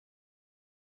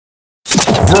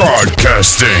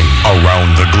Broadcasting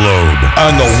around the globe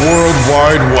on the World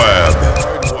Wide Web.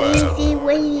 Easy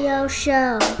Radio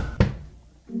Show.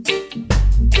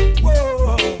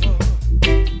 Whoa.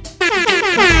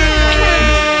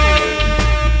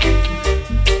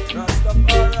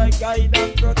 Rastafari guide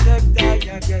and protect I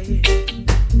again.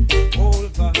 All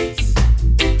voice.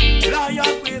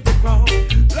 Lion with the crown,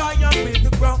 lion with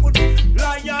the crown,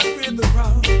 lion with the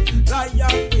crown,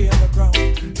 lion with the crown,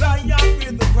 lion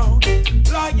with the crown,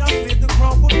 lion with the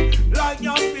crown,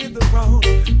 lion with the crown,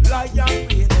 lion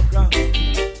with the crown.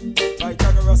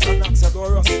 Pythagoras and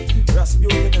Anaxagoras,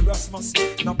 Rasputin and Erasmus,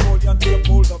 Napoleon,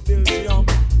 Leopold of Belgium,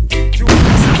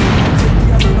 Julius,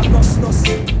 Octavian and Augustus.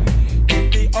 In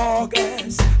the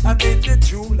August and in the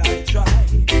July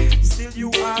tribe, still you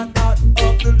are not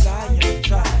of the lion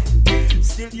tribe.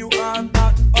 Still you are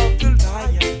not of the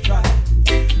lion tribe.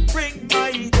 Bring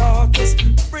my daughters,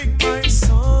 bring my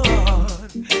son.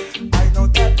 I know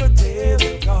that the day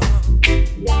will come.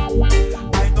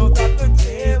 I know that the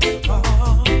day will come.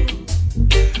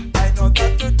 I know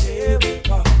that the day will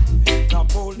come.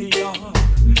 Napoleon,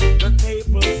 the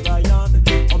Naples lion,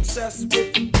 obsessed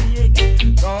with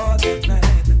being God and man.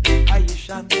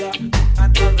 Aishanda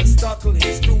and Aristotle,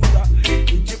 his Tudor.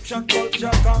 Egyptian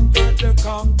culture conquered the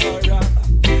conqueror.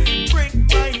 Bring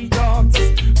my daughters,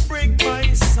 bring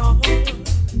my son.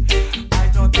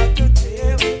 I know that the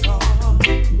day will come.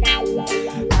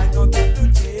 I know that the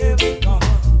day will come.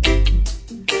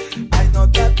 I know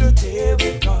that the day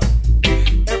will come.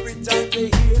 Every time they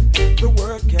hear the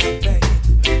word campaign,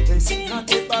 they see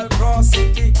Hannibal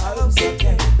crossing the Alps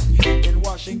again. In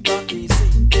Washington D.C.,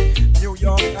 New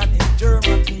York and in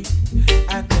Germany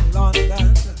and in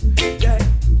London. Yeah.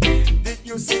 Did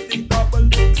you see the double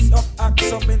looks of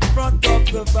Axum in front of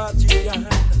the Vatican?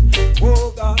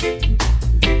 Oh God,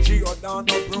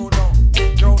 Giordano Bruno,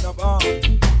 Joan of Arc,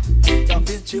 Da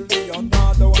Vinci,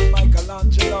 Leonardo and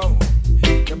Michelangelo,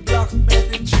 the Black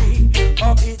Medici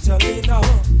of Italy now,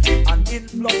 an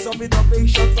influx of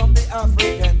innovation from the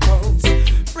African coast.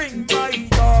 Bring my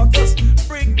daughters,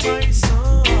 bring my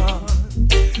son.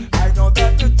 I know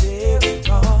that the day will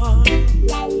come.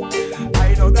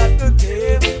 I know that the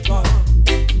day will come.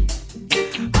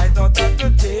 I know that the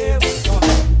day will come.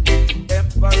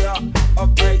 Emperor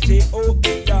of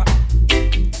Ethiopia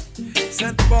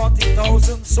sent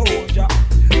 40,000 soldiers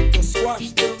to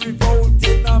squash the revolt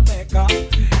in America.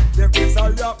 There is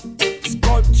a rock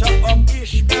sculpture of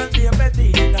Ishmael near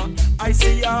Medina. I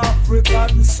see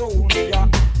African soldier.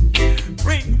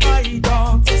 Bring my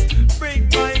daughters, bring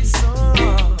my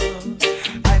son.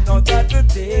 I know that the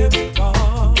day will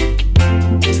come.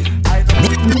 I know.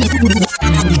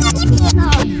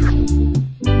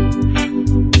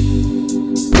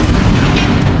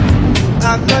 I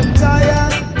got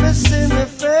tired to see my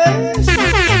face.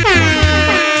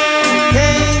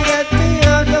 Can't get me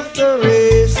out of the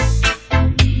race.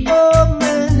 Oh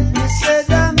man, you said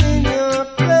I'm in your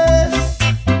place.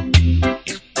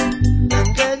 I'm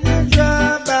getting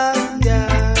dry back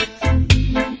down.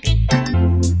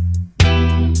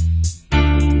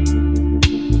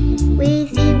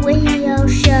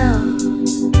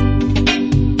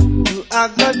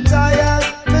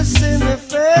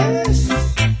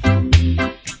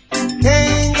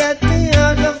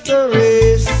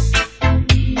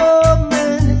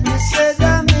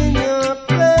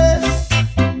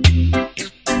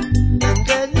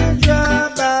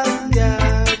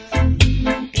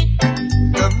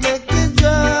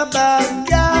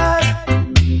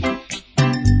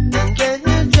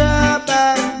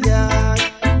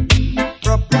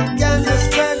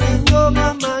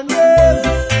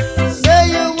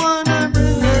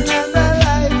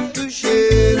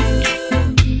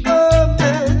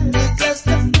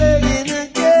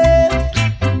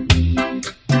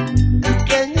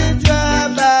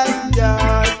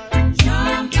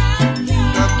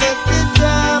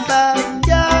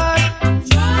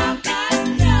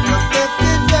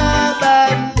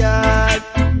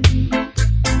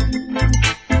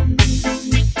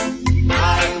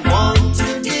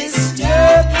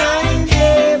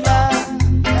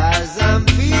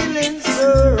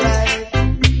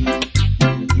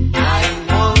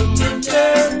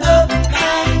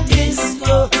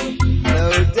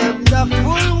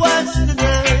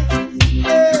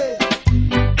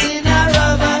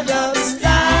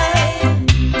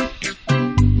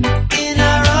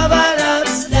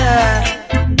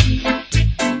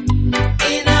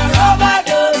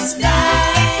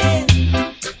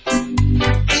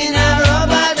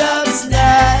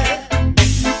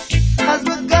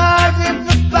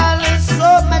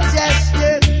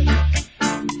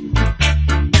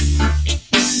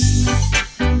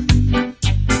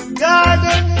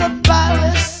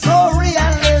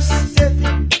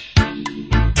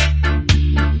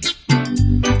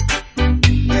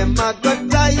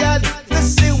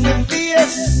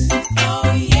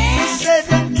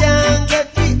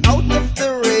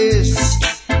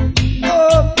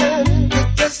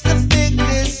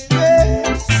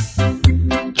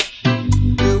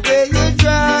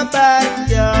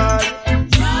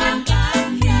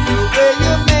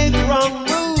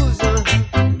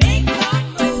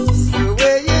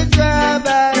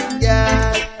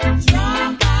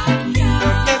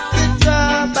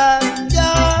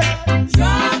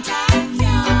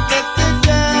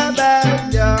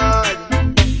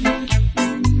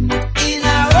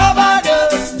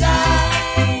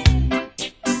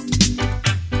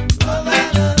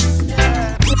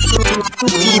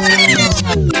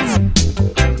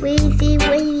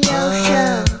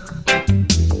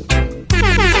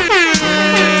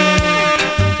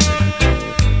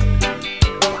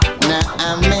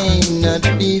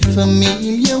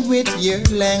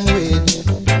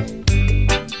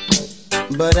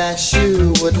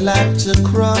 sure would like to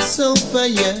cross over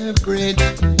your bridge.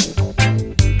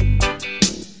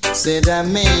 Said I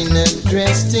may not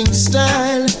dressed in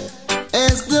style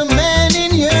as the man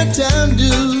in your town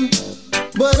do,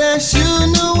 but I sure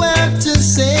know how to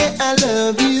say I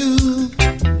love you.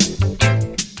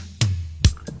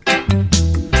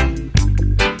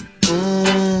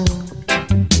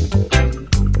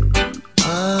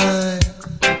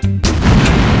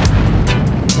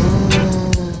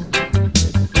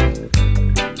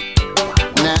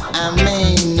 Now I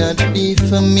may not be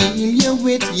familiar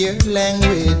with your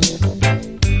language,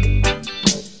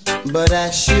 but I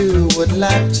sure would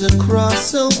like to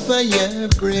cross over your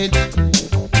bridge.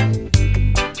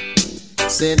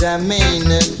 Said I may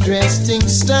not dressed in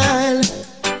style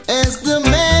as the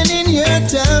man in your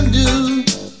town do,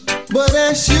 but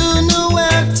I sure know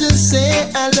how to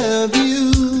say I love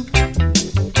you.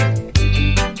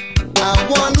 I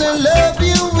wanna love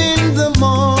you in the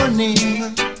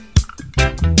morning,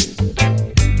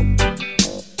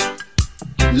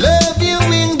 love you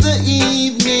in the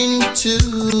evening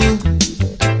too.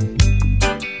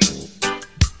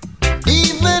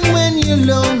 Even when you're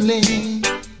lonely,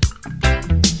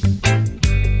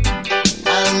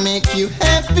 I'll make you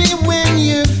happy when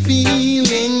you're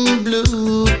feeling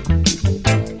blue.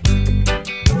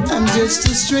 I'm just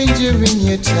a stranger in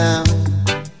your town.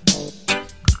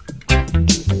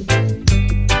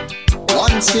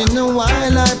 Once in a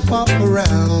while I pop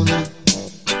around.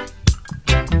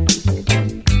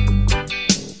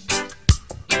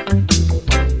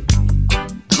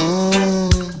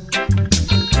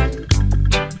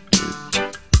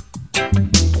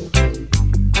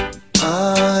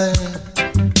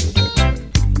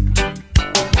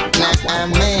 I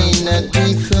may not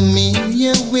be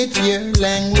familiar with your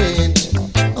language,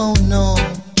 oh no,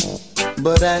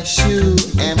 but I sure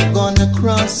am gonna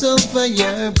cross over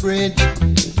your bridge.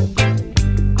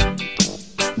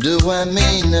 Do I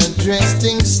may not dressed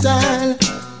in style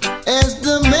as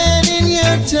the man in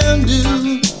your town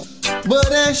do,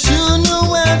 but I sure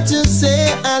know how to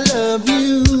say I love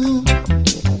you.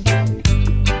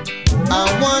 I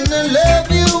wanna love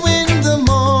you in the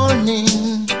morning,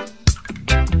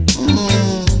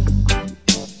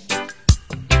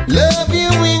 love you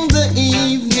in the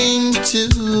evening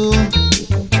too.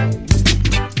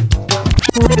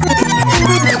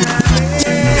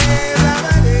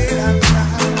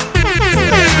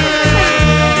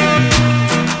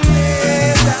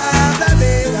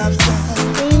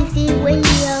 Easy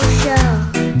Radio Show.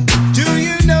 Do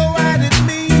you know what it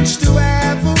means to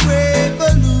have a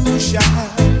revolution?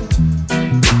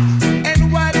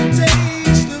 And what it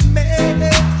takes to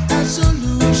make a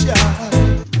solution?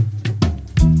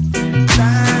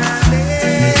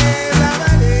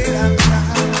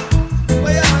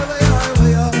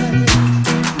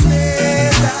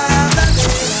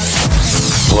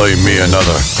 Play me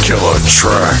another killer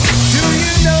track. Do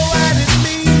you know what it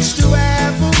means to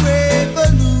have a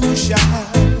revolution?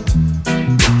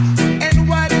 And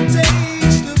what it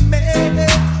takes to make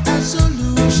a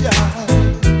solution?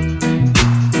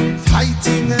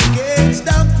 Fighting against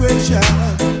oppression,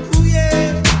 ooh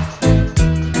yeah.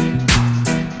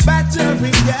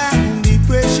 Battering down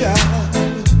depression,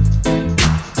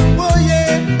 oh yeah.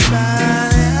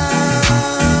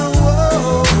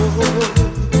 Whoa.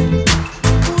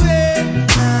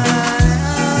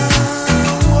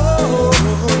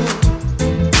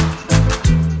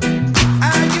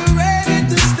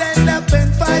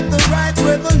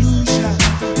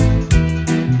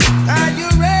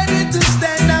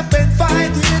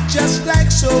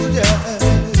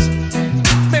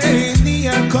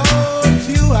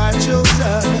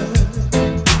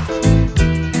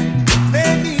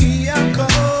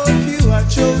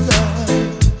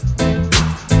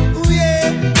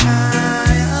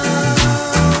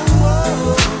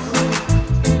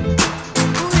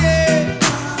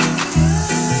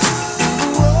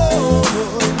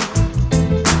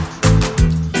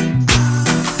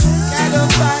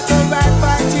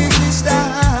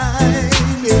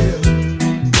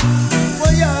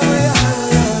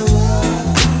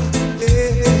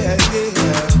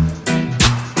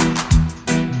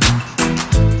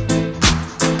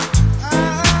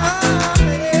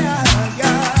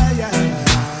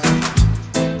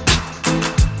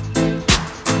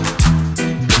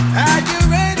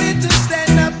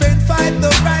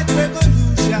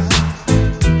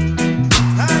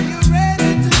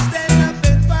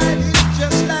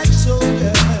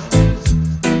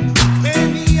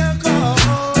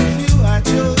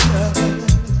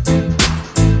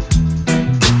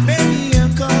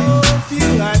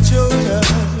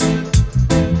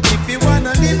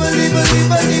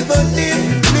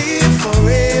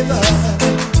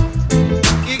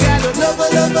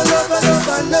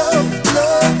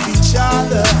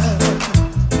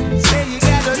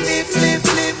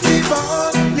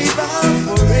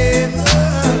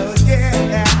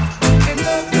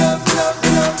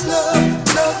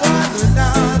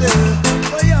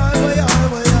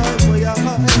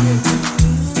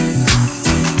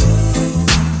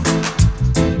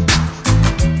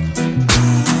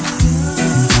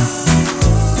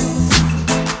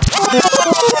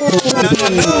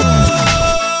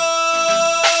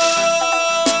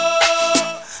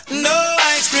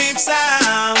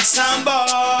 sound, sound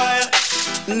boy.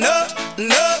 No,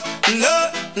 no,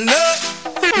 no, no,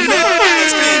 no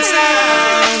ice cream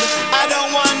sound. I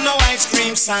don't want no ice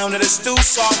cream sound, it is too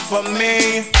soft for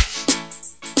me.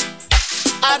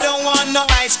 I don't want no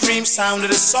ice cream sound,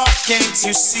 it is soft, can't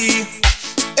you see?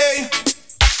 Hey,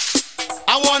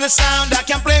 I want a sound that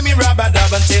can play me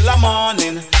rub-a-dub until the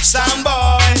morning. Sound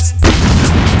boys.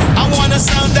 I want a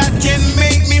sound that can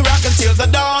make me rock until the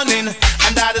dawning.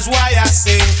 And that is why I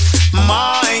say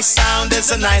my sound is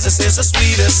the nicest, is the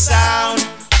sweetest sound.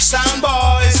 Sound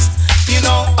boys, you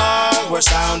know our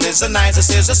sound is the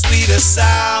nicest, is the sweetest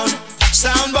sound.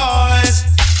 Sound boys.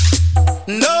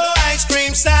 No ice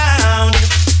cream sound.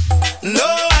 No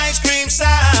ice cream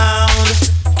sound.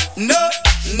 No,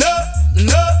 no,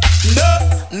 no, no,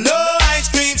 no ice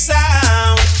cream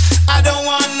sound. I don't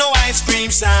want no ice cream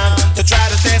sound to try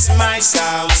to test my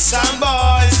sound. Sound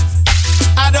boys.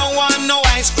 I don't want no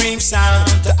ice cream sound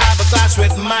to have a clash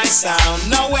with my sound.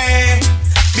 No way.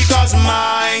 Because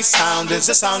my sound is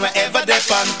the sound wherever they're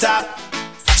on top.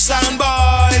 Sound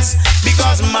boys.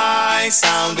 Because my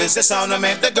sound is the sound that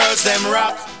make the girls them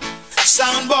rock.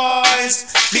 Sound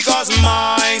boys. Because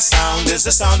my sound is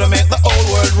the sound that make the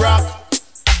whole world rock.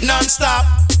 Non-stop.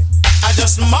 I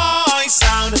just my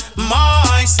sound,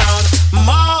 my sound,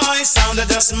 my sound,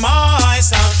 just my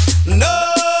sound. No,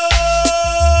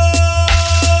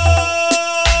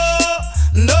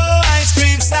 no ice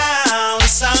cream sound,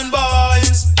 sound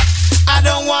boys. I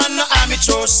don't want no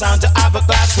amateur sound to have a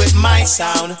clash with my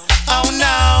sound. Oh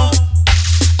no,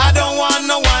 I don't want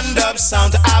no one-dub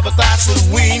sound to have a clash with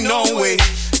we, no way.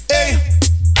 Hey,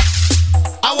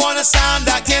 I want a sound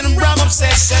that can ram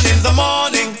obsession in the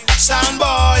morning. Sound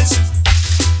boys.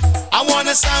 I want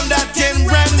a sound that can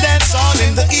ram dance on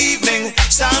in the evening.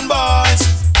 Sound boys.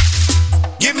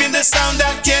 Give me the sound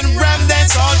that can ram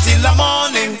dance all till the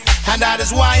morning. And that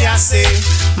is why I say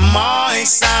my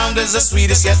sound is the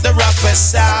sweetest yet the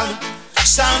roughest sound.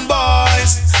 Sound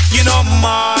boys. You know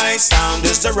my sound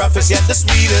is the roughest yet the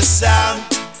sweetest sound.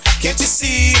 Can't you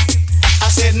see? I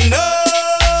said no.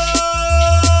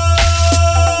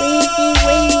 Weezy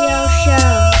Radio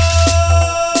Show.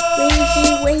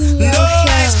 Weezy Radio No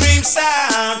Show. ice cream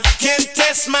sound can't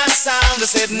test my sound. I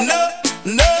said no,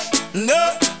 no,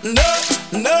 no, no,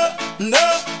 no,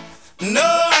 no,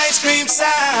 no ice cream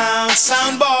sound,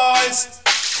 sound boys.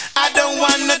 I don't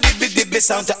want no dibby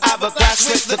sound to have a clash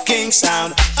with the king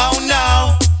sound. Oh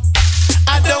no,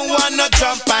 I don't want no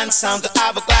drum band sound to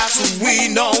have a clash with we,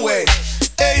 no way.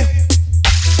 Hey,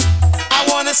 I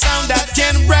want a sound that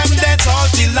can ram dance all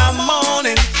till the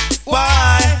morning.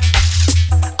 Why?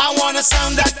 I want a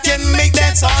sound that can make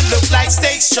dance on look like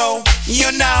stage show,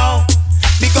 you know.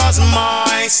 Because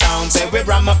my sound say we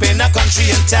ram up in a country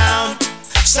and town.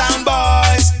 Sound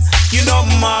boys, you know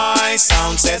my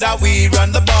sound say that we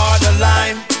run the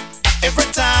borderline. Every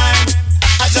time,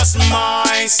 I just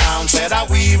my sound say that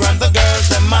we run the girls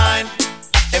their mind.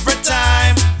 Every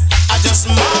time, I just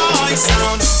my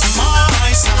sound,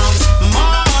 my sound,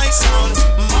 my sound,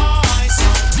 my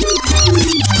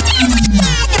sound.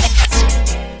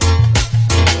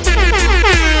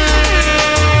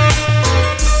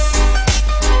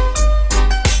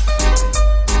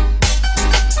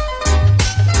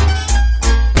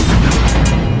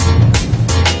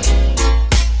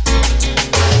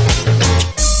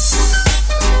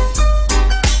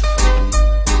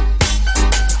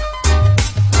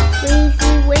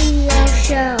 Weezy Radio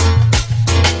Show.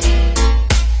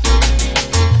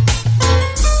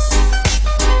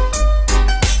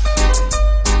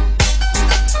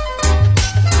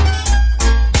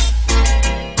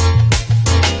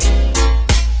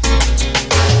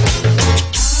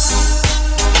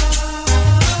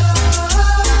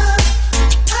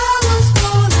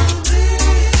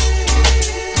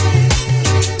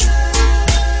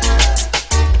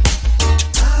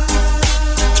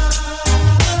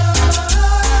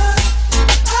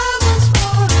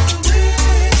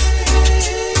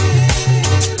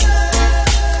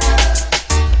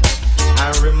 I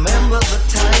remember the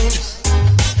times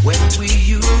when we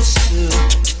used to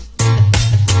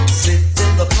sit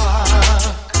in the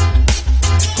park,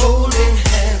 holding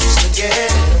hands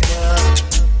together.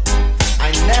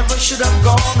 I never should have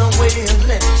gone away and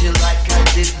left you like I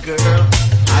did, girl.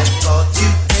 I thought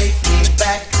you'd take me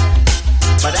back,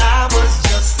 but I was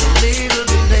just a little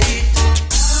bit late.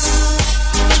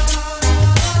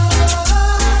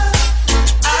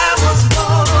 I was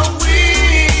born a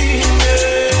winner.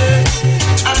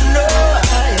 I know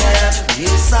I am,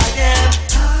 yes I am.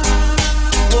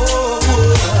 Whoa,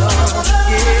 whoa,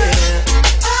 yeah.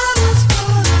 I was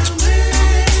born a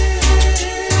winner.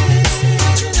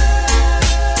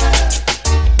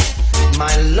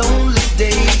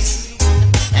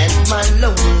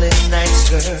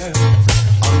 girl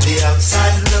on the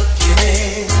outside looking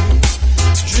in,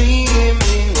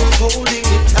 dreaming of holding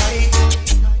you tight.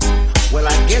 Well,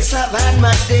 I guess I've had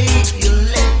my day, you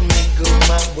let me go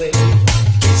my way.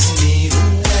 It's me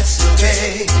who has to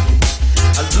pay.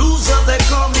 A loser they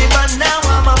call me, but now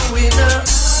I'm a winner.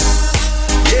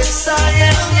 Yes I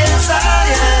am, yes I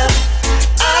am.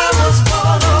 I was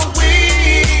born a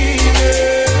winner.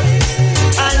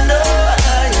 I know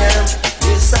I am,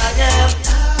 yes I am.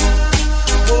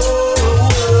 Oh,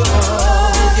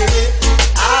 yeah.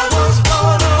 I was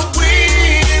born a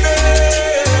winner.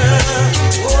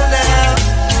 Oh, now,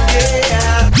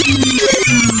 yeah.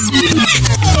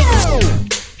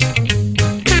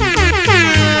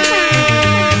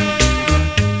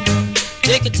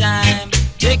 Take your time,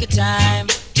 take your time,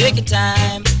 take your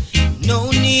time. No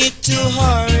need to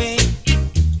hurry.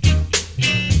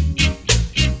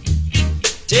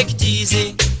 Take it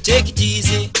easy, take it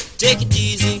easy, take it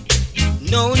easy.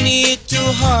 No need to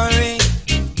hurry.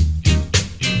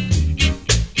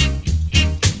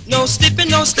 No slipping,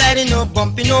 no sliding, no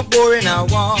bumping, no boring. I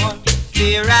want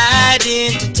to ride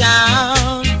into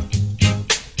town.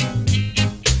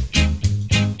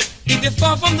 If you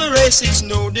fall from the race, it's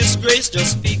no disgrace.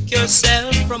 Just pick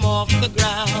yourself from off the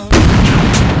ground.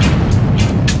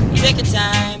 Take your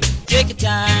time, take your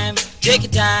time, take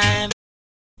your time.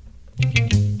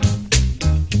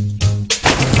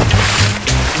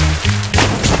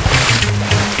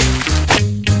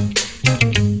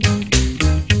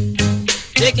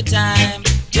 Take your time,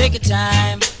 take your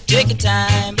time, take your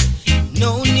time.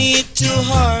 No need to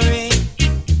hurry.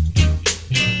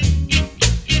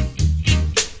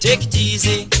 Take it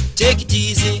easy, take it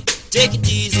easy, take it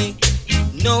easy.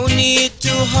 No need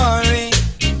to hurry.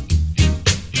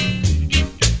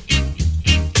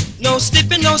 No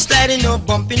slipping, no sliding, no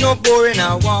bumping, no boring.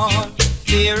 I want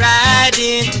to ride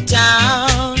into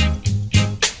town.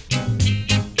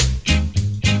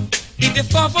 If you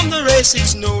fall from the race,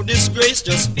 it's no disgrace.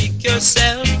 Just pick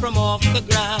yourself from off the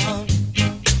ground.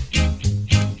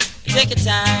 Take your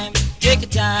time, take your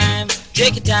time,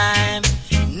 take your time.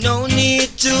 No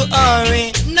need to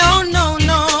hurry, no, no,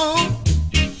 no.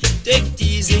 Take it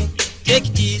easy, take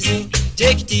it easy,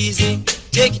 take it easy,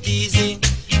 take it easy.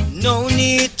 No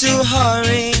need to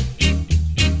hurry.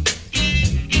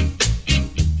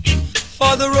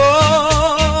 For the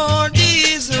road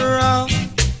is rough,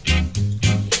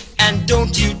 and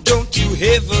don't you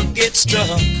ever get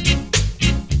stuck.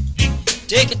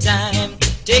 Take your time,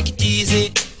 take it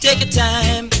easy, take your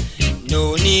time.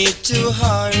 No need to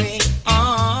hurry.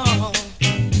 Oh.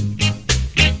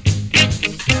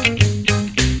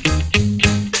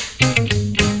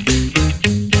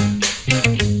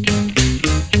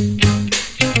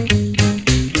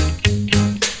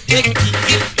 Take it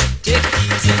easy, take it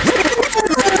easy.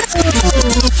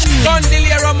 Gun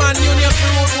Deliro man, Union for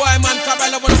road boy man,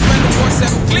 Cabal of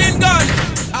 24/7. Clean gun.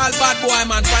 All bad boy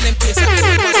man, fan in place.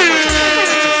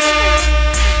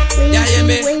 Yeah, hear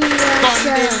me? Gun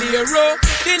Deliro.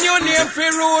 The new name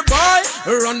for road boy.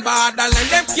 Run borderline,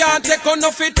 them can't take on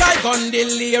no fit. I Gun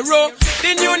Deliro.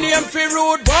 The new name for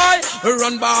road boy.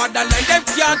 Run borderline, them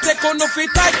can't take on no fit.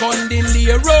 I Gun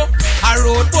Deliro. A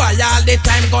road boy all the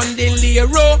time, Gun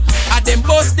Deliro. A them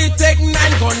bust the Tech 9,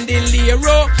 Gun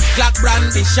Deliro. Black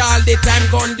brandish all the time,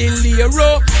 Gun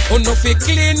Deliro. Oh no fi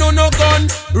clean, no gun.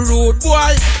 Road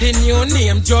boy, the new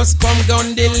name just come,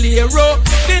 Gun Deliro.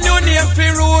 The new name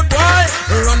for road boy.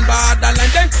 Run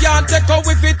borderline, them can't take out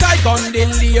with it. I Gun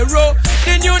Deliro.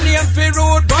 The new name for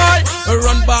road boy.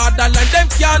 Run borderline, them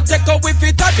can't take out with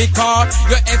it. Because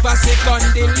you ever see Gun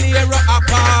Deliro a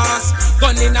pass.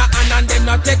 Gun in a hand and them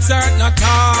not take certain no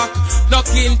talk. No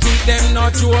kill teeth, them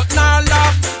not joke, no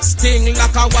laugh. Sting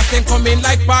like a wasp, them coming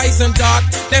like poison dart.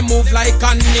 They move like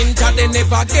a ninja, they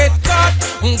never get caught.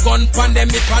 Gun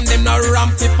pandemic and them no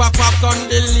ramp fi pop up Gun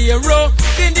Deliro.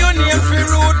 The new name for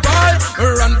road boy.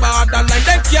 Run borderline,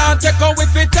 them can't take out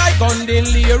with it. I Gun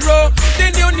Deliro. The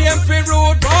new name for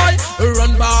road boy.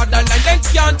 Run borderline, them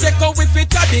can't take out with it.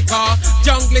 Because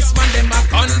junglist man, them a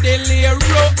Gun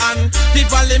Deliro. And the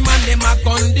valley man, them a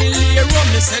Gun Deliro.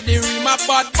 Me say the Rima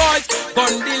bad boys,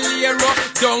 Gun Deliro.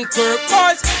 Dunkirk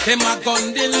boys, them a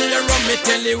Gun Deliro. Me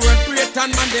tell you word great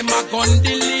and man, them a Gun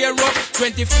Deliro.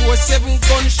 24/7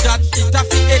 gunshot, it a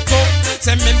fi echo.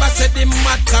 Say member say the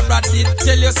matter, did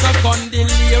tell you some Gun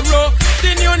Deliro.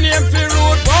 The new name for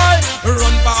road boy.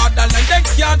 Run borderline, they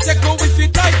can't take away with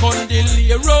it. I Gun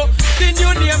Deliro. The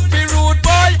new name for road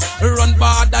boy. Run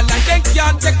borderline, they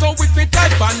can't take away with it. I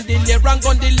Gun Deliro and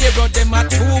Gun Deliro, them a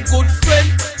two good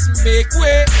friends. make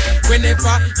way.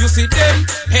 Whenever you see them,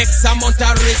 X amount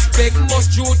of respect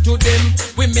must due to them.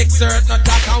 We make certain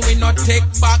attack and we not take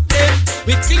back them.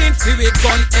 We clean for we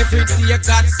gun every day.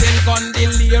 God send gun the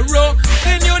Lero.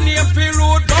 In your name for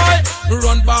road boy,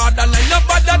 run borderline.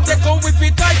 Nobody take on with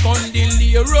it. I gun the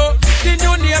Lero. In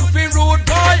your name for road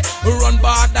boy, run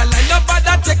borderline.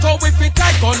 Nobody take on with it.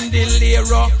 I gun the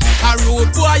Lero. A road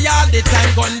boy all the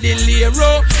time gun the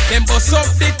Lero. Them bust up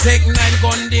the Tech 9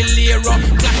 gun the Lero.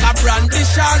 Black a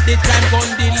brandish all the time gun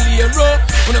the Lero.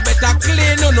 You no better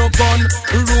clean no gun.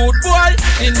 Road boy,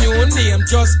 the new name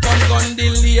just gun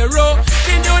the Lero.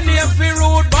 The new name for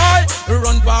road boy,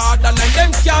 run borderline.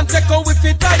 Them can't take out with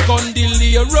it. I gun the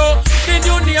Lero. The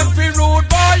new name for road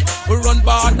boy, run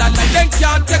borderline. Them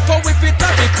can't take out with it.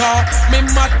 Because me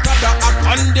mad brother a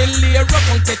gun the Lero.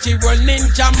 Come catch the world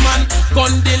ninja man,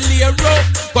 gun the Lero.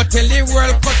 Go tell the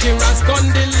world cut your ass, gun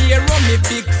the Lero. Me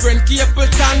big friend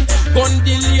Capleton, gun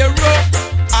the Lero.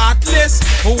 Heartless,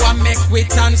 who I make with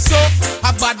and so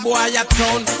a bad boy a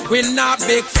town, we not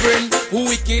big friend.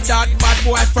 Wicked that bad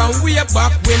boy from way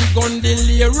back when gun the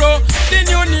Lero. The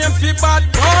new name for bad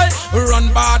boy, run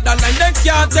borderline. Them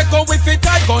can't take away with it.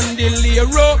 I gun the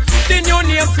Lero. The new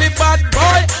name for bad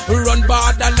boy, run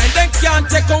borderline. Them can't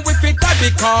take away with it.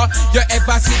 Because you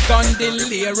ever see gun the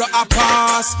Lero a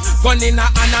pass. Gun in a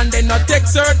hand and then no take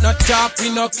cert, no chop, we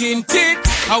no kin teeth.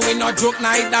 And we no joke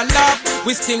neither laugh.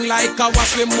 We sting like a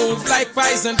wasp, we move like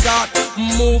poison dart.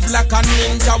 Move like a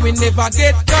ninja, we never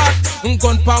get caught.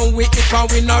 Gun pound we if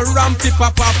and we no ramp it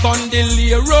pop up on the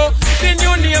Lero. The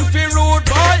new name for road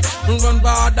boy, run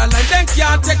borderline. Them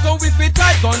can't take away with it.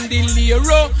 I gun the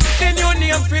Lero. The new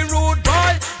name for road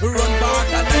boy, run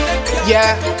borderline.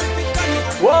 Yeah.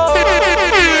 Whoa.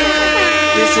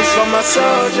 This is for my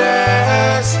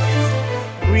soldiers,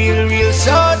 real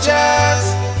soldiers.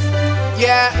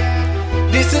 Yeah.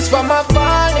 This is for my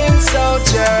fallen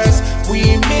soldiers.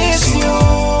 We miss you.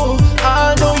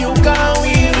 I know you gone,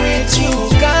 we with you.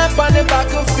 Camp on the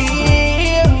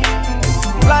battlefield.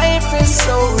 Life is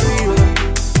so real.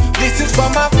 This is for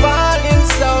my fallen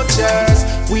soldiers.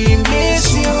 We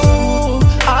miss you.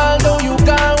 I know you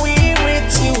gone, we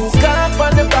with you. Camp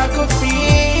on the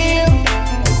battlefield.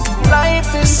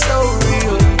 Life is so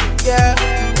real. Yeah.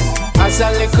 As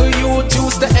a little youth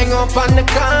used to hang up on the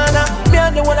corner. Me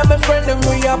and the one of my friend them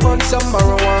we up on some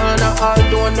marijuana.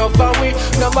 Although enough of we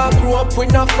never grew up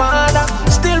with no father,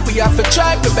 still we have to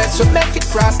try the best to make it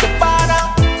cross the border.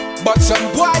 But some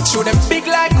boy show them big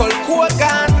like Hulk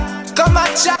Hogan. Come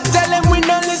and chat, tell them we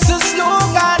no listen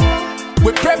slogan.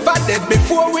 We prefer dead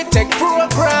before we take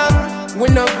program. We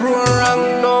no grow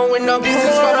wrong, no, we no grow wrong. This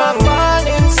is for my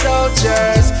fallen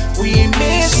soldiers. We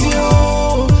miss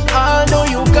you. I know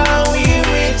you gone, we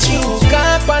with you.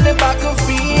 Camp on the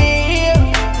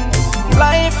battlefield.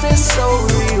 Life is so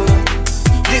real.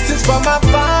 This is for my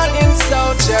fallen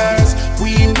soldiers.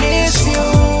 We miss you.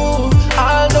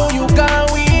 I know you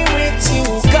gone, we with you.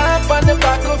 Camp on the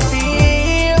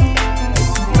battlefield.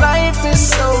 Life is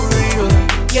so real.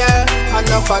 Yeah,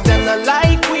 enough of them not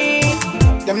like we.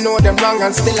 Them know them wrong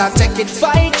and still I take it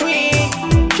fight we.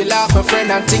 Kill off my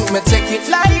friend and think me take it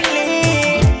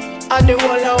lightly. And the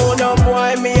whole I own a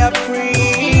boy me a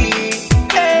free.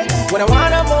 Hey, when I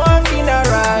want a more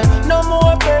funeral, no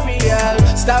more burial.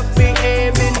 Stop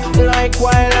behaving like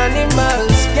wild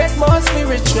animals. Get more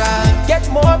spiritual, get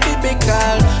more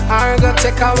biblical. I'm gonna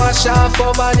take a wash off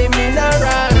over the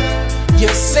mineral. You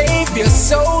save your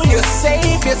soul, you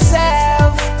save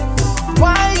yourself.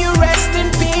 While you rest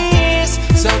in peace,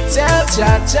 so tell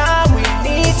Jah we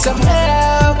need some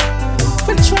help.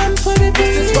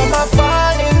 This is for my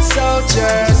fallen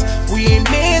soldiers. We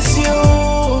miss you.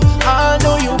 I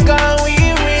know you gone, we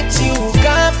with you.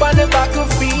 Camp on the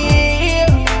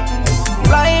battlefield.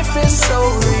 Life is so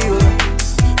real.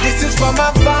 This is for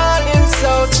my fallen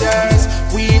soldiers.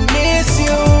 We miss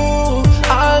you.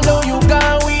 I know you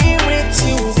gone, we with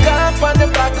you. Camp on the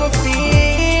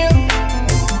battlefield.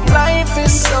 Life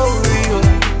is so real.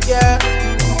 Yeah.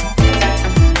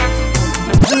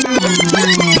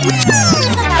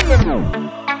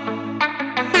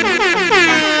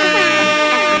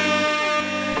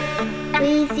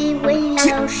 Weezy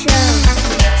Radio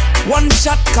Show. One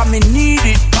shot coming need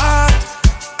it bad.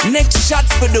 Next shot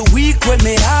for the week when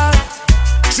me hard.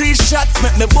 3 shots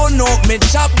make me burn out me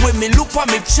chop. When me look at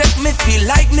me check me feel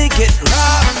like me get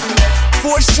robbed.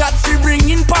 4 shots we bring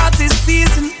in party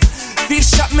season. 5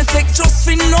 shot me take just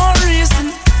for no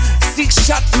reason. 6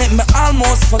 shot make me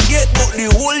almost forget, but the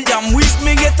whole damn week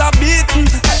me get a beating.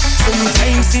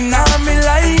 Sometimes in all my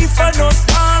life I don't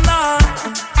stand on.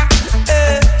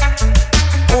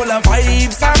 All the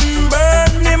vibes and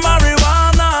burn me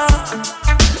marijuana.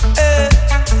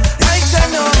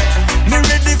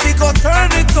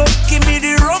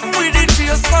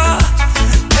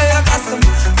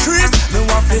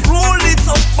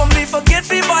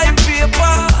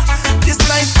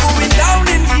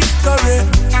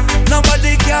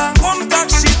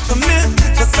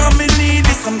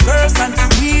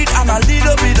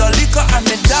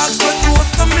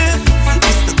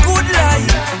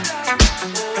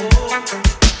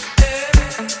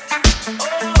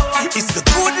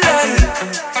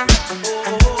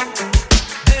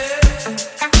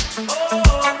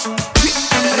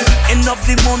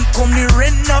 the month come, the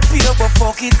rent not pay, but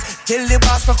fuck it. Tell the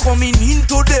boss for coming in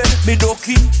today, me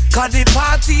ducking. Cause the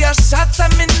party a shot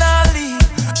and me nah leave.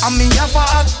 And me have a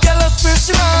hot girl a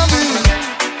special me.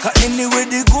 Cause anyway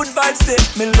the good vibes there,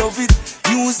 me love it.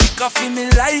 Music a fi me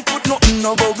life, but nothing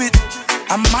above it.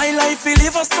 And my life will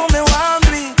live so me want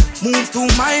me. Move to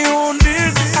my own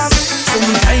business.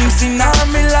 Sometimes in all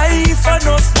my life I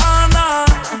just wanna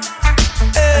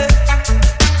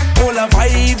all the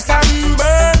vibes and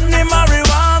burn the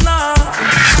marijuana.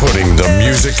 Putting the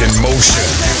music in motion.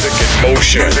 Music in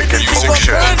motion. Music in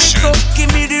motion. Give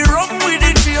me the rum with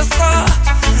the chaser.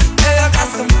 Hey, I got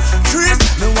some trees.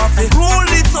 Me want to roll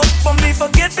it up, but me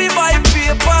forget to buy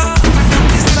paper.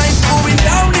 This night going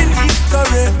down in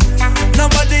history.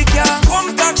 Nobody can come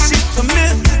talk shit to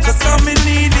me. Cause all me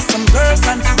need is some girls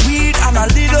and weed and a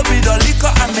little bit of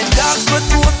liquor. And me dogs were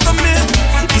close to me.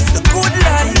 It's the good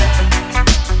life.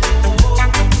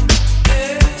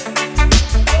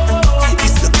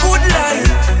 It's the good life.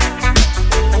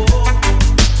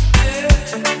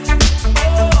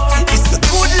 It's the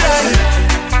good life.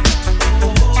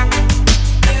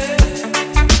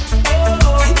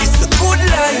 It's the good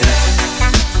life.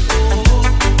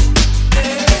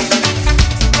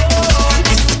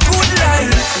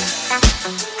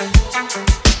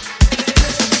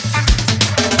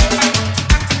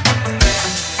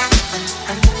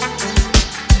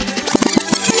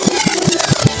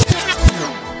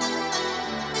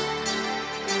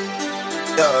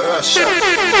 Russia.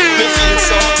 Me feel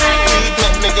so weed,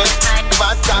 make me get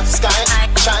bad top sky,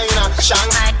 China,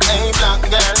 Shanghai, hey black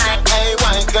girl, hey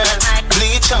white girl,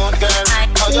 bleach out girl,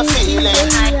 how you feeling?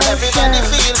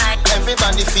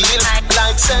 Everybody feel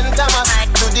like St. Thomas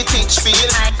to the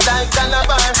Teachfield, like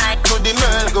Calabar to the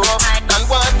Merle Grove, and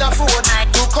Waterford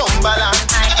to Cumberland.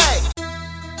 Hey.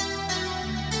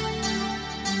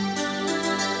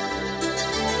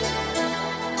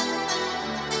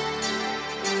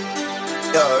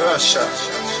 Yo, Russia.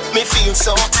 Me feel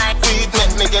so weed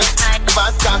make me get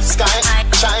bad top sky,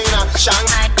 China,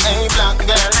 Shanghai, hey black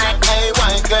girl, hey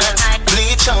white girl,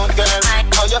 bleach out girl,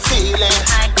 how you feeling?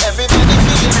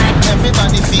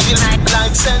 Everybody feel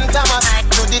like St. Thomas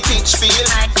to the Teachfield,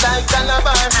 like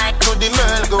Calabar to the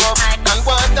Merle Grove, and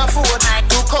Waterford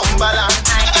to Cumberland.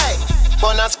 Hey.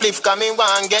 Wanna spliff come in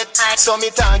one get. So me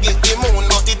target the moon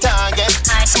not the target.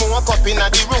 Smoke up in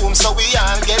the room so we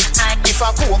all get. If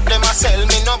I cook them I sell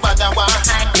me no bother one.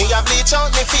 Me a bleach out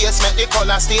me face make the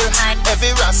color still.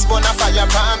 Every rasp on a fire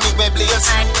pan me we blaze.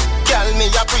 Girl me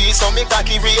a pre so me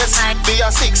cocky race. Be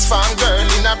a 6-farm girl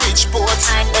in a Bridgeport.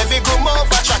 Every groom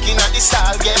over track in a the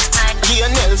stall get. Gia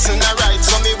Nelson a ride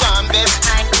so me one bet.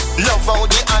 Love how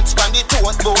the ants pan the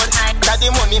tote board. That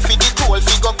the money for the toll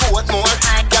fi go port more.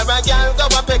 Girl go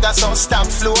a Pegasus stamp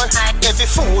floor. Every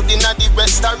food in a the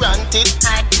restaurant it.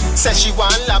 Say she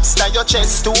want lobster your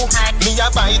chest too. Me a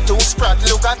buy 2 sprat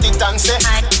look at it and say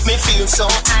me feel so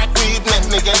weed make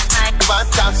me get bad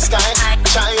top sky,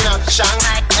 China,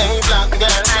 Shanghai, hey black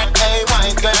girl, hey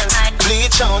white girl,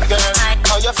 bleach out girl,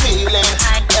 how you feeling?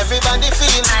 Everybody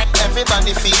feel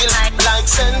like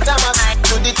St. Thomas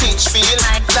to the Teachfield,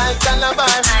 like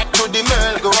Calabar to the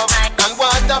Merle Grove, and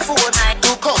Waterford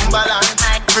to Cumberland.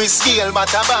 Free scale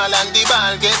but a ball and the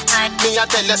ball get. Me a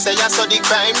tell you say ya so the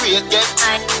crime rate get.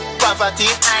 Poverty,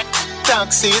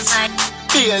 taxes,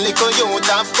 be a little youth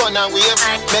have gun and wave.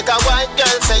 Make a white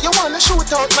girl say you wanna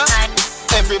shoot out ma.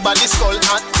 Everybody skull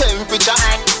at temperature.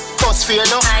 Bus fear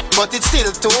no, but it's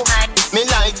still too. Me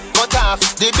light cut off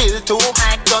the bill too.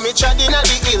 So me treading at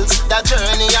the hills, that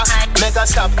journey ya. Make a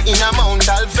stop in a Mount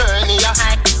Alvernia.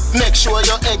 Make sure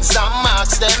your exam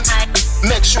marks them.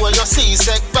 Make sure your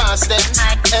C-sec pass them.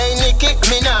 Hey Nicky,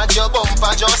 me not your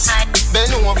bumper just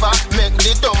bend over, make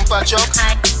the dumper chuck.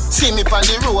 See me on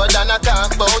the road and I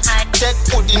talk about. Take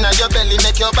food in your belly,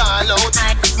 make your ball out.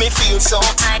 Me feel so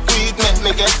weed make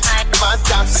me get bad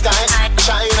top sky,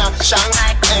 China,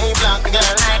 Shanghai, hey black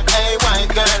girl, hey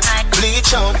white girl,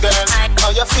 bleach out girl,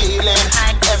 how you feeling?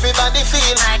 Everybody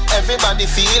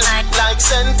feel like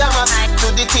St. Thomas to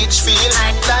the Teachfield,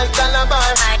 like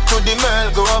Calabar to the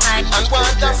Merle Grove, and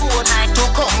Waterford to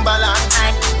Cumberland.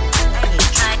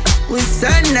 We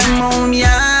send them home,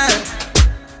 yeah.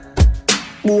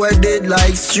 Boy dead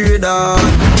like straight dog.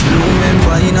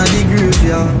 Remember in a the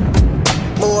graveyard.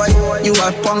 Boy, you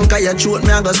a punk and you throat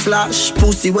me a go slash.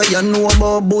 Pussy where you know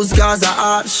about booze cause a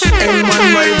ash.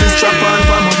 M1 rifle strap on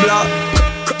for my block.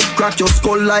 Crack your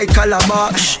skull like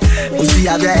calabash. Pussy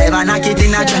have you ever knock it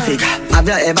in a traffic? Have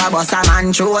you ever bust a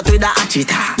man throat with a hatchet?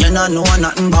 You don't know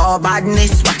nothing about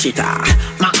badness, watch it.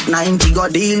 Mac 90 go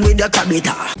deal with the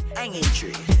cabita.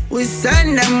 We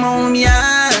send them home,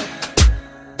 yeah.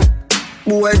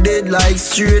 Boy dead like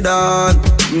stray dog.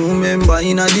 You remember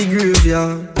in a the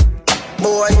graveyard.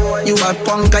 Boy, you a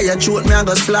punk, you throat me a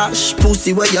go slash.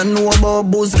 Pussy where you know about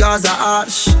booze cause a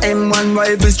ash. M1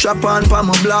 rifle strap on pa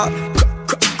my block.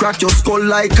 Crack your skull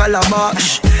like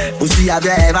calabash. Pussy, have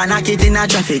you ever knock it in a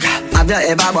traffic? Have you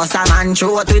ever bust a man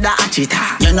throat with a hatchet?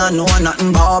 You don't know nothing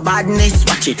about badness,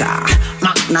 watch it.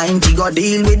 Mac 90 go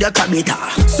deal with your cabita.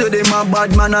 Say them a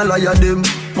bad man, a liar them.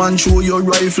 Man show your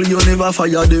rifle, you never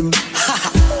fire them.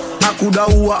 I coulda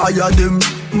who a hire them.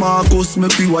 Marcus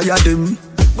make we wire them.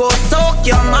 Go soak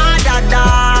your mother,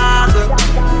 dog.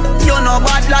 You know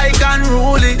bad like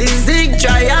unruly. The zig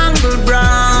triangle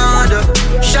brand.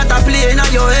 Shut up play in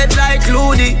your head like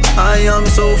Looney. I am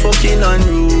so fucking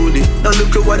unruly. Now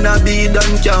look at what I be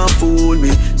done can't fool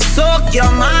me. Soak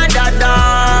your mother,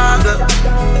 dog.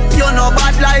 You know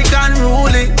bad like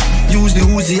unruly. Use the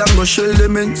Uzi and go shell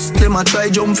them ends. Them a try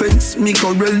jump fence, me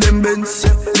corral them bends.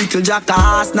 Little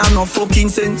jackass, now no fucking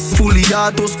sense. Fully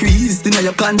auto squeezed in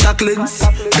your contact lens.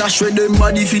 Dash with them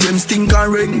body for them stink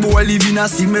and ring. Boy live in a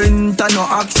cement and no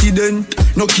accident.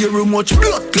 No care how much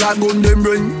blood clog on them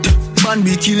rent. Man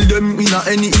we kill them in a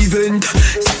any event.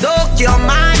 Soak your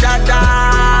mother,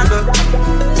 dog.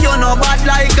 You know bad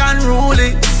like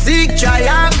unruly. Sick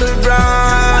triangle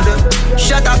brand.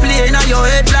 Shut up play in your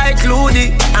head like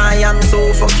Looney. I am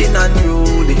so fucking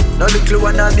unruly. No little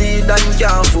wanna be done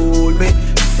can't fool me.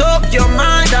 Suck your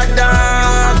mother,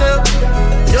 dog.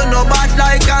 You know bad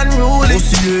like unruly.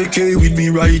 Pussy AK with me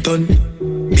right on.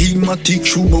 Big matic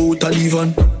shoe out a live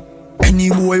on. Any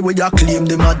boy where you claim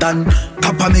them a done.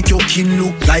 Papa make your kin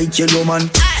look like yellow man.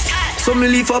 So me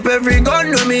lift up every gun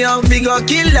with me and we go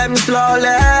kill them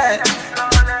slowly.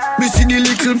 Me see the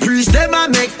little priest, them a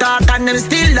make talk and them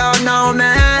still don't know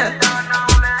me.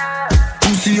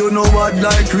 Pussy you know bad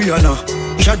like Rihanna.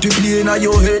 Shot you play in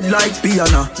your head like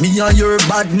piano. Me and your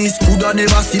badness coulda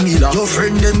never similar. Your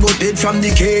friend them go dead from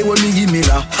the K when me give me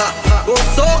la. Go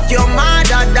soak your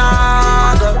mother,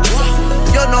 dog.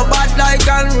 You know bad like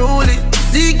unruly.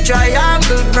 Sick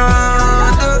triangle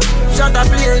brand. Shot a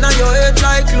play in your head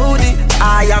like Looney.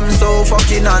 I am so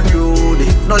fucking unruly.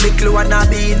 No little wanna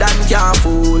be that can't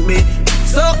fool me.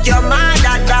 Suck your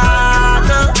mother,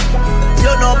 dog.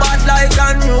 You know bad like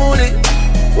unruly.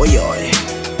 Oh yoy,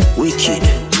 wicked.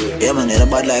 Yeah man, you're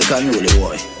bad like unruly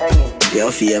boy.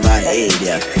 You fear my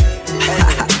idiot.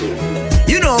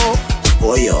 You know,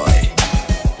 oh yoy.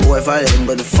 Boy if I let him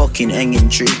go the fucking hanging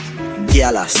tree.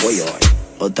 Yalas, oh yoy.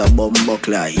 Out a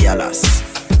bumbuckler, yalas.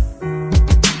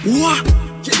 What?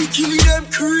 You be killing them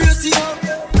crazy.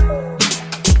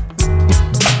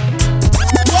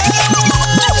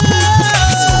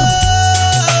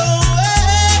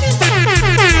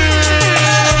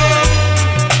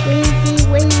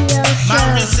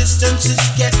 My resistance is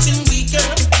getting weaker.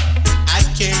 I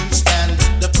can't stand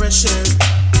the pressure.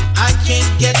 I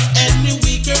can't get any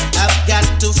weaker. I've got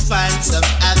to find some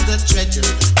other treasure.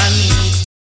 I need.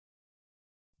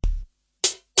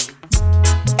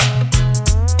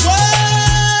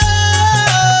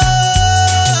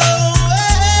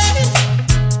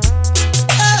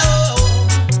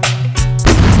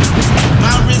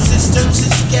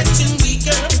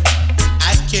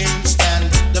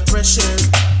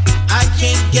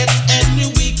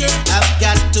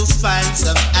 Find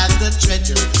some other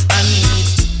treasure. I need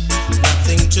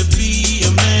nothing to be a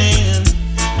man,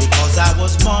 because I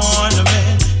was born a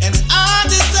man, and I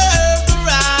deserve the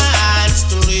rights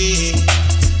to live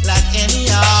like any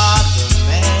other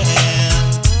man.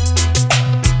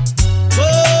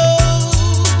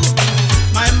 Oh,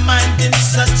 my mind in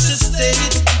such a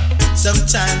state.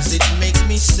 Sometimes it makes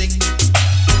me sick.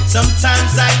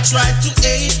 Sometimes I try to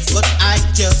aid, but I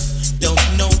just don't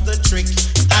know the trick.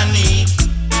 I need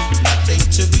nothing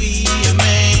to be a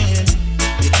man,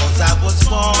 because I was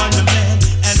born a man,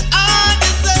 and I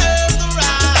deserve the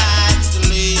rights to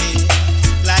live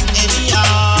like any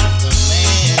other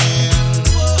man.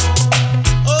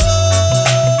 Oh,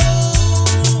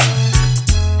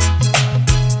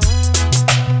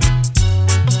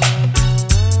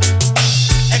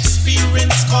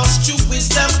 experience cost you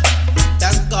wisdom.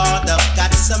 Thank God I've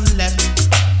got some left.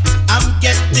 I'm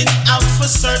getting out for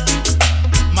certain.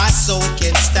 My soul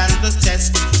can stand the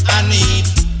test. I need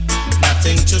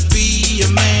nothing to be a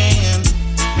man,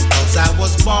 because I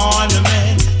was born a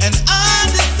man, and I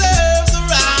deserve the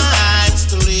rights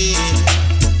to live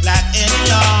like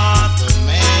any other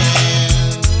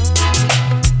man.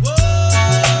 Whoa.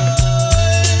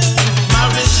 My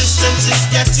resistance is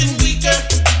getting weaker,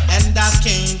 and I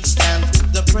can't stand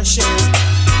the pressure.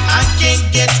 I can't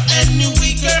get any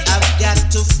weaker. I've got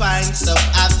to find some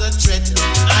other treasure.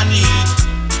 I need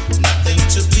nothing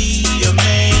to be a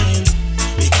man,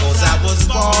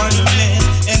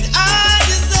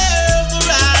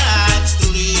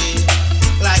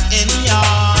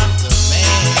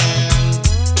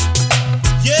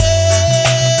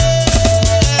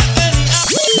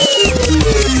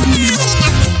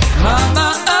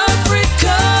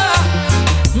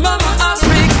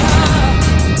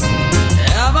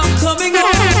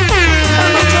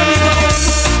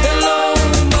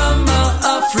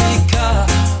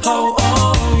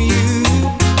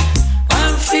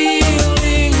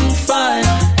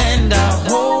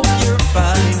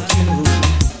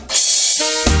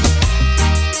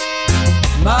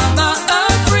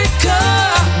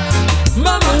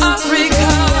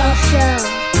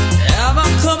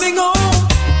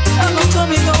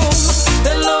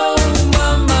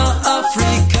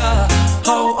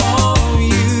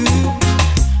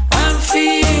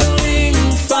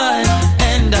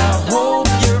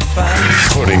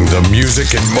 The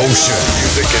music in motion.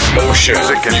 Music in motion.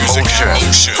 Music in motion.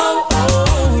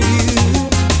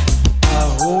 I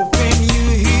hope when you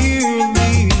hear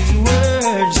these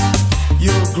words,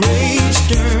 your grace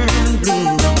turn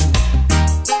blue.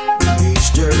 Grace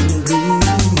turn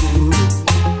blue.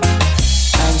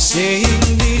 I'm saying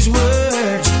these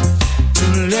words to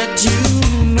let you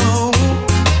know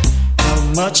how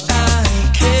much I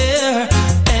care,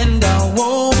 and I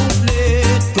won't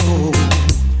let go.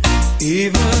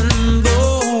 Even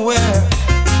though we're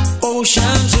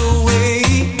oceans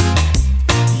away,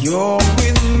 you're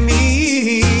with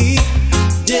me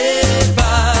day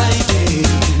by day.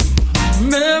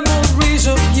 Memories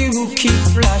of you keep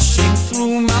flashing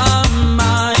through my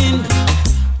mind.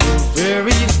 The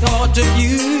very thought of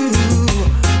you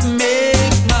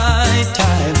make my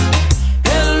time.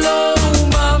 Hello,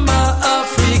 Mama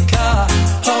Africa,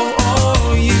 how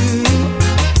are you?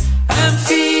 I'm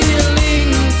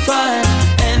feeling fine,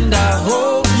 and I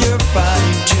hope you're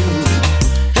fine too.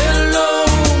 Hello,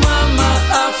 Mama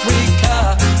Africa,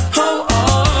 how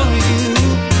are you?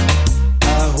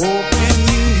 I hope when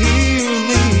you hear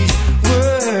these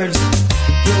words,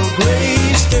 your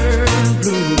grace turn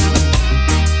blue.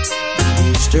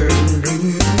 Grace turn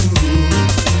blue.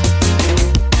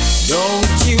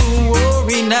 Don't you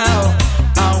worry now,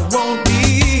 I won't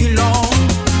be long.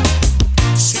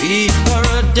 Sweet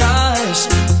paradise,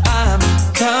 I'm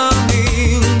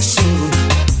coming soon.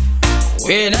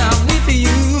 When I'm with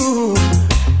you,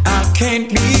 I can't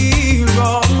be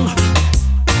wrong.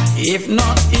 If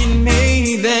not in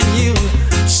May, then you'll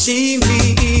see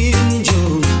me in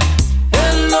June.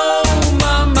 Hello,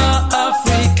 Mama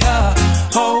Africa,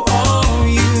 how are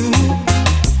you?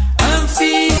 I'm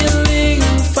feeling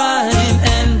fine,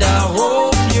 and I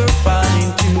hope you're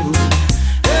fine too.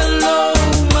 Hello,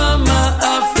 Mama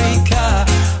Africa,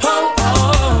 how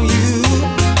are you?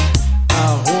 I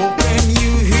hope when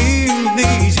you hear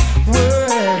these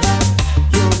words,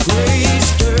 your grace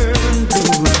turn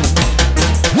blue.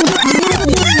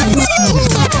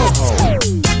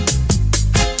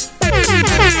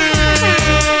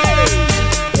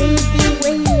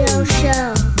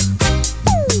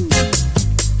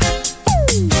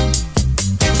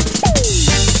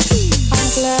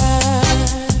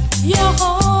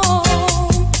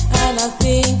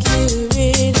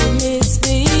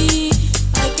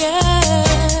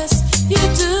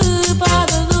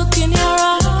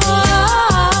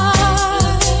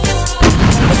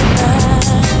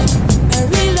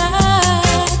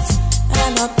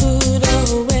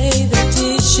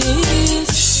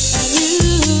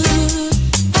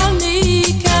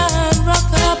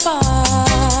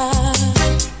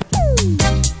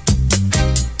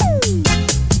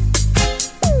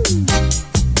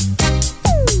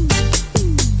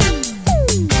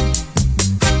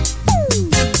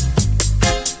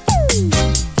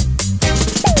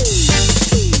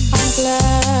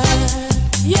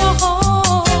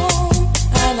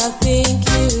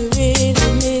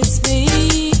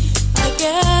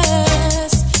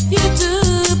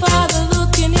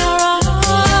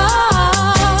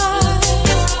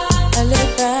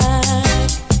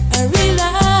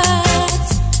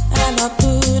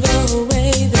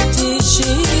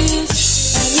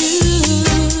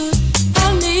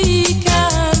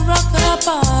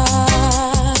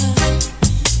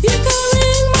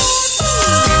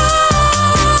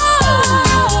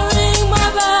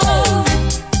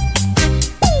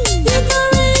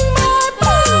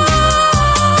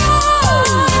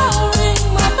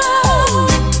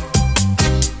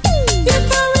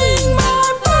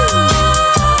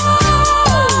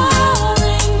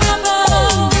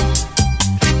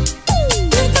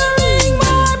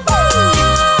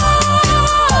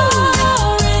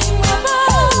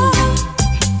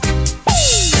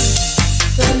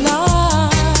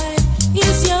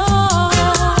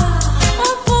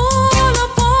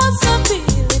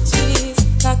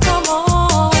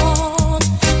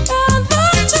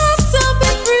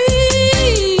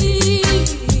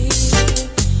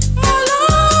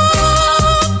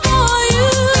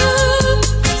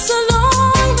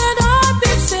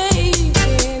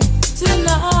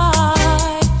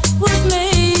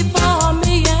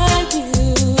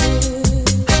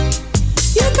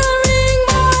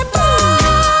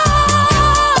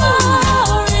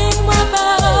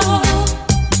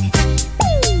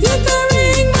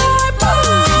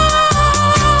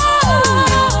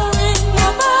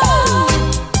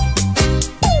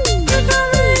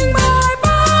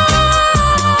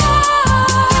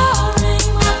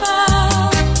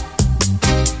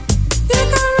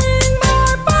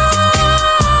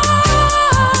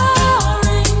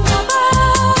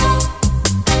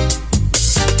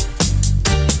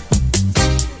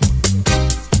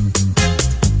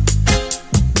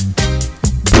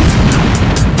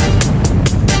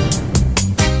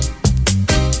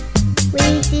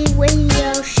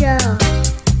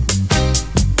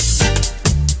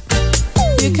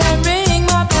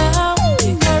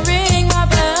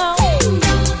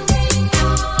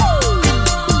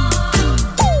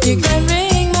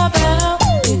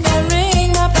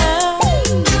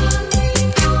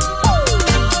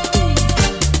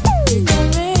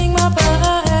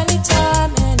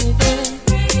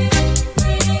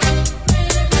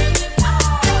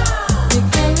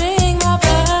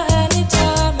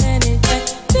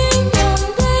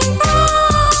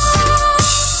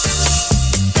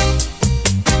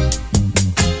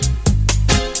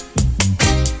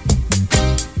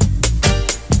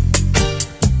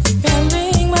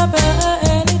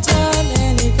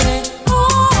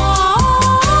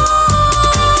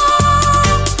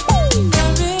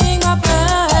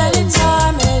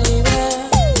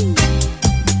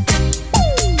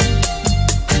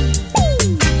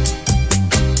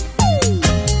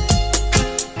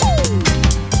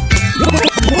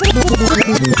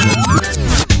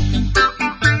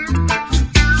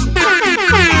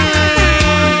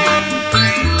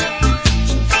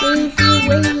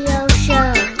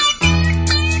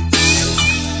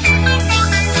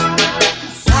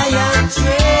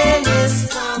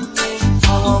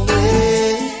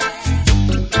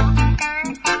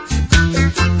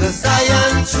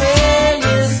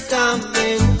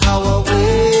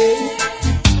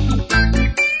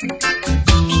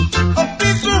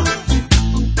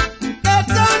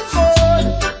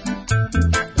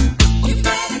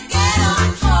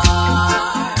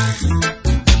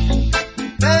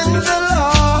 thank the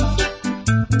Lord.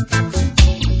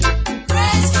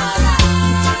 Praise the Lord.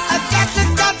 I got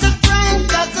to drink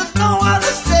 'cause there's no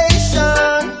other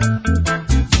station.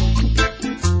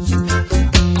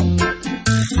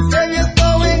 And you're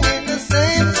going in the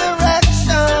same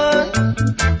direction.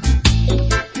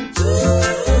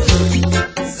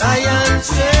 Zion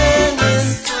train is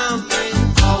coming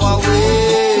our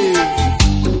way.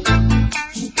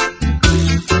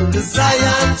 The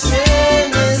Zion train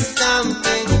is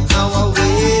coming our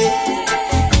way.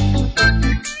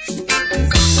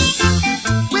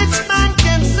 Which man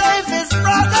can save his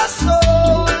brother's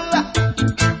soul?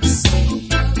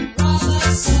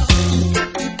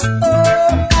 Oh,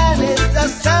 and it's the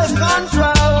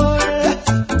self-control.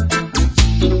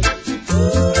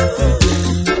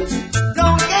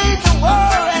 Don't gain the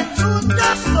war and lose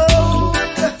the soul.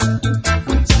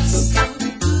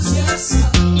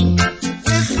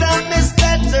 Wisdom is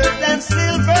better than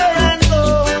silver and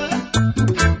gold.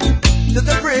 To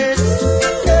the bridge.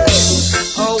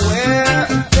 Oh, where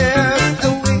there's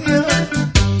a will,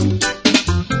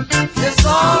 there's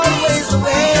always a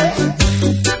way.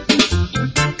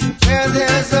 Where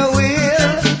there's a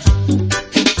will,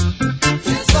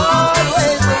 there's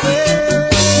always a way.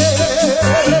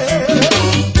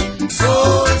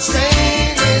 Soul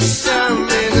train is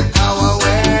coming our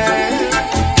way.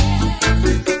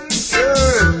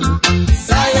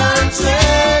 Zion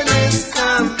train is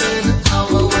coming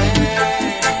our way.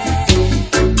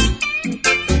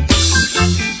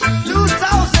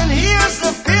 2,000 years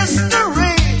of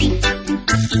history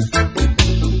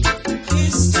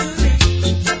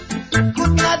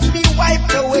could not be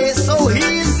wiped away so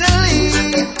easily.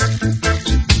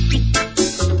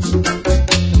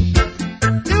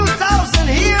 2,000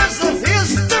 years of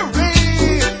history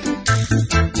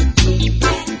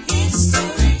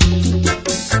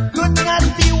could not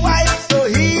be wiped so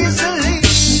easily.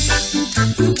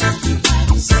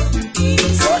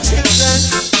 So children,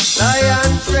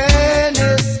 Zion train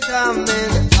is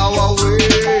coming our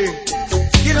way.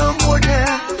 Get on board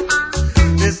now.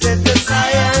 They said the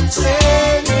Zion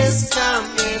train is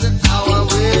coming our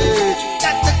way.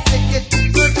 Got the ticket to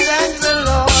thank the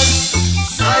Lord.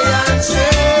 Zion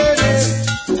train is,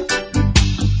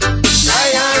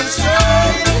 Zion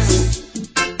train is,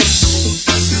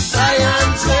 Zion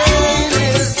train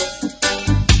is,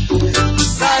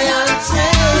 Zion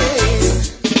train.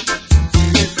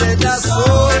 They said the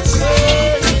soul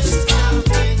train is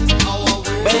coming our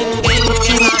way.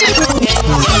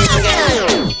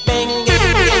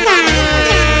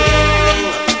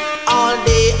 All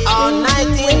day, all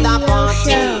night in the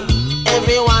party.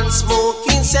 Everyone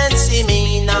smoking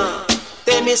sensimina.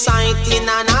 Tell me sight in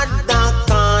another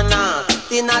corner.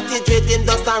 The natty dreading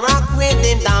just a rock with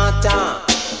him daughter.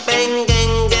 Bang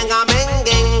gang gang a bang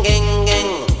gang gang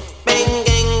gang. Bang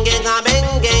gang gang a bang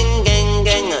gang gang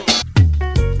gang.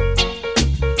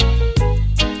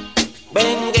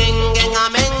 Bang gang gang a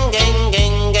bang gang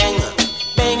gang gang.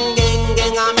 Bang gang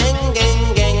gang a bang gang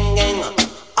gang gang.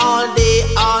 All day,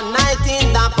 all night in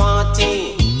the party.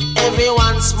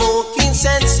 Everyone smoking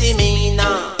sensimina.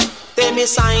 Tell me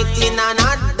sight in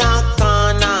another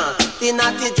corner. The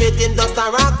natty dreading just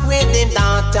a rock with him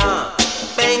daughter.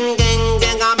 Bang gang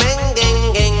gang a bang gang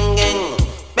gang gang.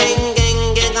 Bang gang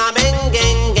gang a bang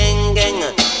gang gang gang.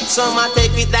 Some a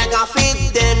take it like a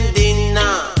feed them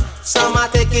dinner. Some a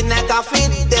take it like a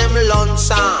feed them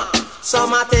lunch.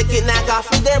 Some a take it like a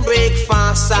feed them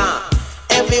breakfast.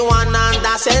 Everyone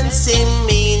under sensing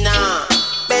me now.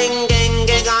 Bang gang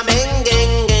gang a bang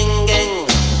gang gang gang.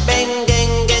 Bang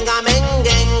gang gang a bang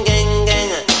gang gang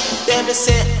gang. Them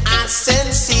say a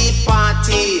sensey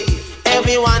party.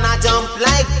 Everyone a jump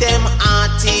like them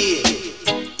auntie.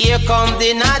 Here come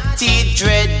the natty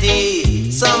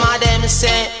dready. Some of them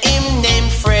say him name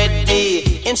Freddy.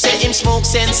 Him say him smoke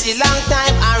sensey long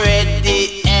time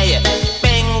already. Hey,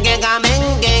 bang gang a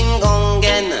bang gang gong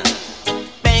gen.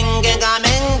 Bang gang a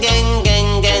bang gang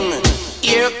gang gang.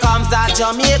 Here comes that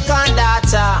Jamaican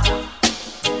daughter.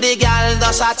 The girl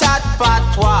does a chat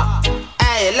patwa.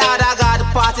 Hey, Lord of God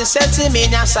party sensey me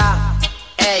nyasa.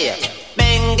 Hey,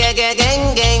 bang gang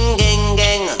gang gang gang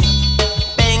gang.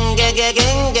 Bang gang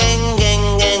gang gang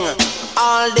gang gang.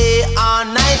 All day, all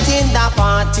night in the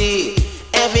party.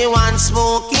 Everyone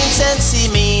smoking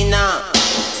sensimina.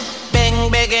 Bang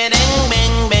bang bang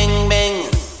bang bang bang.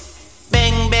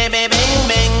 Bang bang bang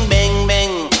bang bang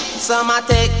bang. Some a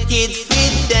take it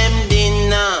feed them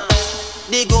dinner.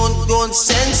 The good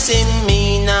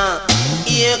sensimina.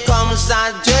 Here comes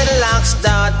that dreadlocks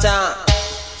daughter.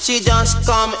 She just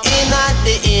come in at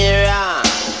the era.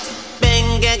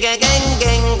 Bang gang gang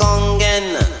gang gong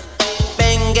gen.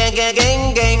 Bang gang gang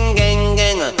gang gang gang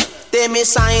gang. Today me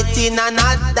sight in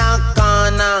another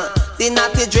corner. The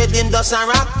naughty dread him does a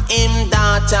rock him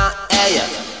daughter. Hey,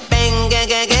 bang gang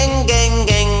gang gang gang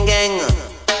gang gang.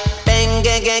 Bang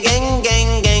gang gang gang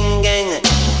gang gang gang.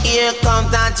 Here comes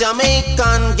that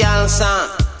Jamaican girl son.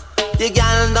 The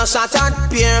girl does a third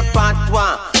pure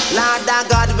patwa. Lord of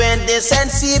God when they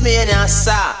send see me na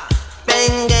sa.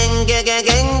 Bang gang gang gang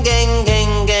gang gang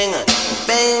gang gang.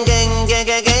 Bang gang gang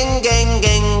gang gang gang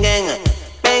gang gang.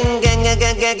 Bang gang gang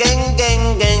gang gang gang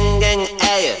gang gang gang.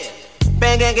 Hey,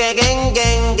 bang gang gang gang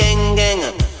gang gang gang.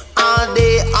 All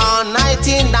day all night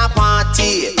in the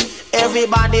party.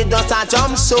 Everybody does a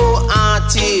jump so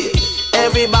hearty.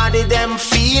 Everybody them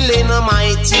feeling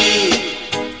mighty.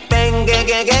 Bang gang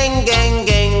gang gang gang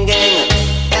gang gang.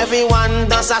 Everyone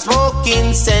does a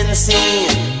smoking sensing.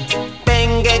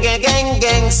 Bang gang gang gang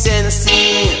gang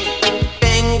sensing.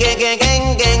 Bang gang gang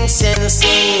gang gang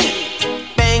sensing.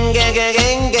 Bang gang gang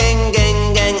gang gang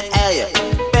gang gang. Hey,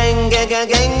 bang gang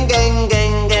gang gang gang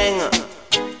gang gang.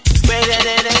 Bang gang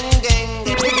gang gang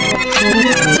gang.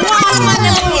 Wow, man,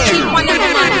 them cheap on them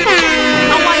man.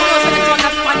 I want you to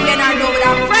understand then I know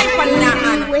that right on that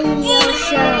man.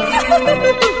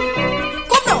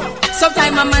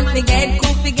 Sometimes a man forget,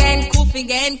 cool forget, cool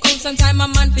forget, cool. Sometimes a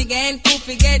man forget, cool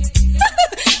forget.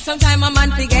 Sometimes a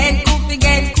man forget, cool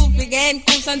forget, cool forget,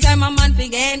 cool. Sometimes a man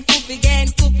forget, cool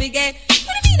forget, cool forget.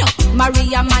 What do you mean?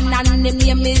 Maria man and him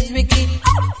name is Ricky.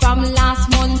 From last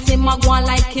month him a go on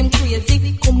like him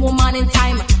crazy. Come woman in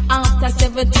time after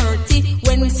 7:30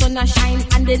 when the sun a shine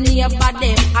and the neighbor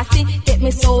them I see get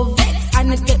me so vexed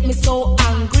and it get me so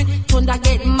angry. Thunder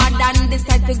get mad and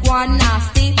decide to go on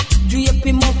nasty. Drape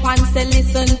him up and say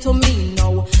listen to me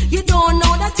now. You don't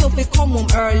know that you fi come home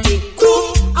early.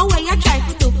 Cool. And when you try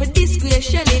to do for disgrace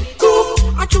Shelly. Cool.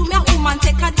 I true me a woman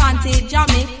take advantage of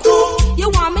me. Cool. You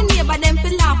want me neighbor them fi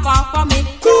laugh off of me.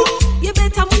 Cool. You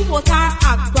better move out and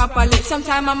act properly.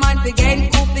 Sometimes a man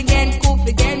forget, cool forget, cool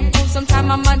forget, cool. Sometimes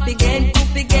a man forget, cool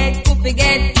forget, cool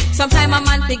forget. Sometimes a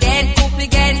man forget, cool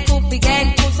forget, cool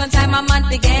forget, cool. Sometimes a man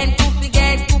forget, cool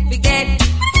forget, cool forget.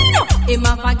 Him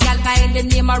have a gal by the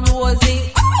name of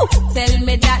Rosie. Tell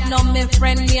me that no me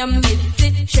friend named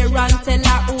Mitzi. Sharon tell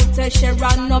her who tell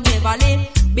Sharon no Beverly.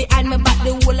 Behind me back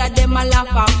the whole of them a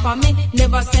laugh off for me.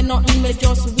 Never say nothing, me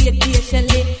just wait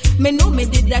patiently. Me know me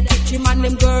did that teach him and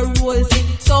them girl Rosie.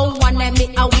 So one night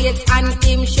me a wait and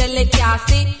him Shelly can't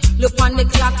see. Look on the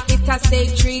clock, it a say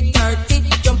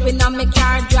 3:30. Jumping on me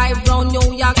car, drive round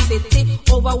New York City.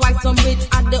 Over Whitestone Bridge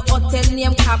at the hotel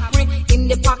named Capri. In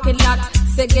the parking lot,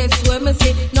 say guess where me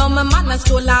see. Now my man a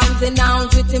stole arms and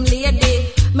arms with him lady.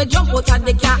 Me jump out of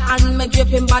the car and me drip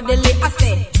him bodily. I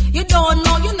say, you don't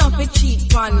know you not fi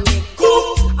cheat on me.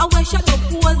 Cool. I wish I could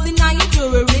pose in your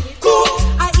jewelry. Cool.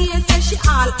 I hear say she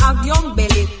all have young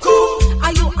belly. Cool.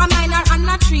 Are you a minor and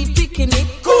a tree picking it?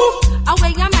 Cool. I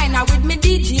wear your minor with me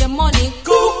DJ money.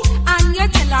 Cool. And you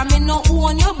tell her me no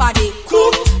own your body.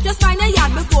 Cool. Just find a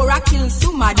yard before I kill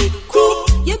somebody. Cool.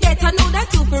 You better know that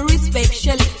you fi respect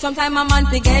Shelly. Sometimes a man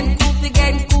forget, cool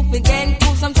forget, cool forget,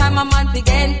 cool. Sometimes a man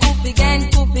forget, cool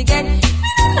forget, cool forget.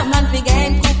 A man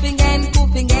forget, cool forget, cool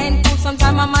forget, cool.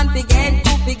 Sometimes a man forget,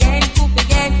 cool forget, cool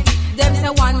forget. Them say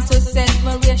want to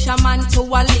separation man to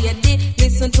a lady.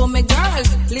 Listen to me girls,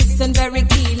 listen very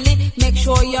keenly. Make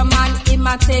sure your man him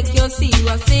a take you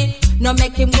seriously. No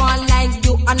make him go on like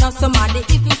you and not somebody.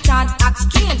 If you start act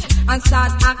strange and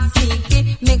start act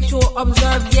sneaky, make sure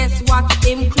observe, yes, watch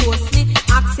him closely.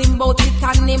 Ask him about it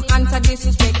and him answer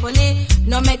disrespectfully.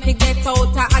 No make he get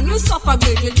out and you suffer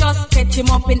greatly. Just catch him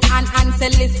up in hand and say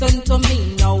listen to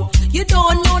me now. You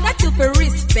don't know that you feel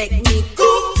respect me.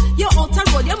 Cool. You out the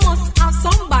road, you must have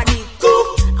somebody. Cool.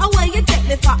 And where you take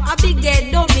me for a big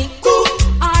head dummy. Cool.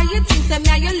 Or you think say me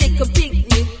and you lick a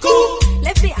picnic. Cool.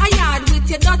 Left me a yard with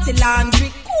your dirty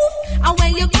laundry. Cool. And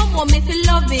when you come home, if you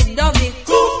love it, love it.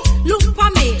 Cool. Look for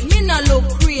me no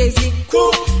look crazy.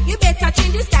 Cool. You better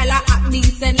change your style of act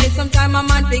decently. Sometime a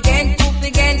man forget, cool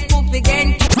forget, cool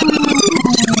forget.